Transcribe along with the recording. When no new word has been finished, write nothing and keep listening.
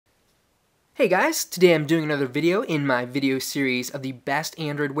Hey guys, today I'm doing another video in my video series of the best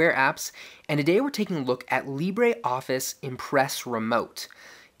Android Wear apps, and today we're taking a look at LibreOffice Impress Remote.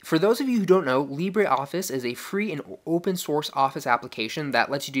 For those of you who don't know, LibreOffice is a free and open source Office application that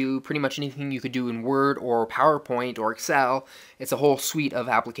lets you do pretty much anything you could do in Word or PowerPoint or Excel. It's a whole suite of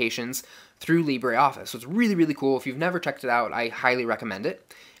applications through LibreOffice. So it's really, really cool. If you've never checked it out, I highly recommend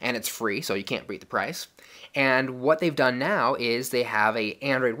it. And it's free, so you can't beat the price. And what they've done now is they have a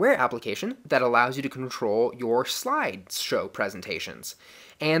Android Wear application that allows you to control your slideshow presentations.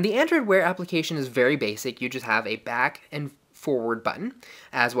 And the Android Wear application is very basic. You just have a back and forward button,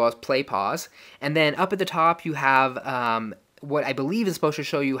 as well as play, pause. And then up at the top, you have what I believe is supposed to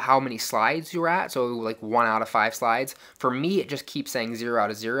show you how many slides you're at, so like 1 out of 5 slides. For me, it just keeps saying 0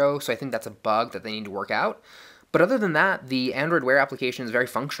 out of 0, so I think that's a bug that they need to work out. But other than that, the Android Wear application is very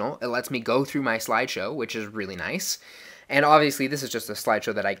functional. It lets me go through my slideshow, which is really nice. And obviously, this is just a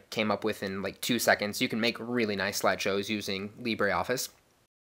slideshow that I came up with in like 2 seconds. You can make really nice slideshows using LibreOffice.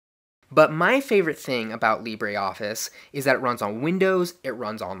 But my favorite thing about LibreOffice is that it runs on Windows, it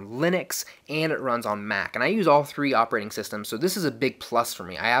runs on Linux, and it runs on Mac. And I use all 3 operating systems, so this is a big plus for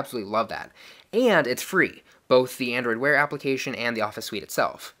me. I absolutely love that. And it's free, both the Android Wear application and the Office suite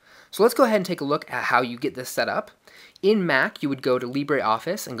itself. So let's go ahead and take a look at how you get this set up. In Mac, you would go to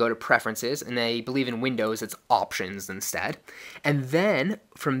LibreOffice and go to Preferences, and I believe in Windows it's Options instead. And then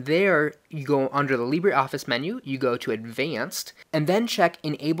from there, you go under the LibreOffice menu, you go to Advanced, and then check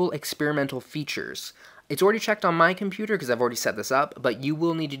Enable Experimental Features. It's already checked on my computer because I've already set this up, but you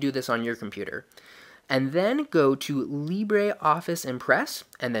will need to do this on your computer. And then go to LibreOffice Impress,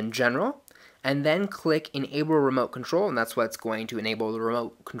 and then General, and then click Enable Remote Control, and that's what's going to enable the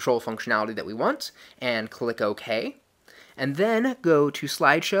remote control functionality that we want, and click OK. And then go to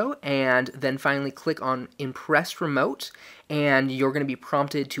Slideshow, and then finally click on Impress Remote, and you're going to be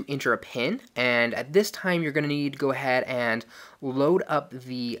prompted to enter a PIN, and at this time you're going to need to go ahead and load up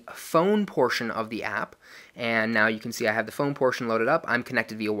the phone portion of the app. And now you can see I have the phone portion loaded up. I'm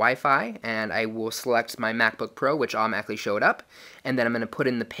connected via Wi-Fi, and I will select my MacBook Pro, which automatically showed up, and then I'm going to put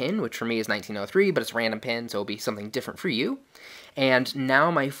in the PIN, which for me is 1903, but it's a random PIN, so it'll be something different for you. And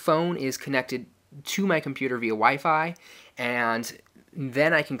now my phone is connected to my computer via Wi-Fi, and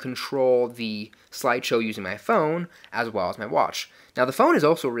then I can control the slideshow using my phone as well as my watch. Now the phone is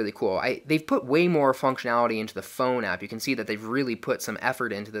also really cool. They've put way more functionality into the phone app. You can see that they've really put some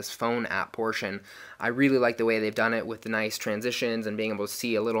effort into this phone app portion. I really like the way they've done it with the nice transitions and being able to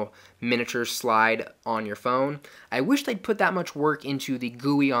see a little miniature slide on your phone. I wish they'd put that much work into the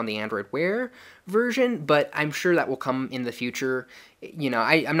GUI on the Android Wear version, but I'm sure that will come in the future. You know,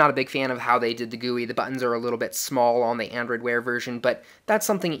 I'm not a big fan of how they did the GUI. The buttons are a little bit small on the Android Wear version, but that's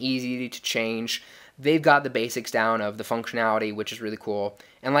something easy to change. They've got the basics down of the functionality, which is really cool.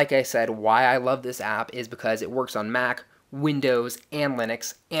 And like I said, why I love this app is because it works on Mac, Windows, and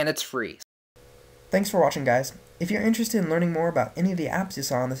Linux, and it's free. Thanks for watching, guys. If you're interested in learning more about any of the apps you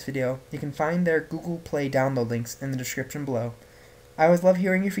saw in this video, you can find their Google Play download links in the description below. I always love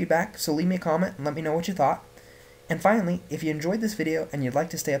hearing your feedback, so leave me a comment and let me know what you thought. And finally, if you enjoyed this video and you'd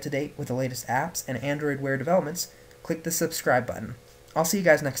like to stay up to date with the latest apps and Android Wear developments, click the subscribe button. I'll see you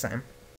guys next time.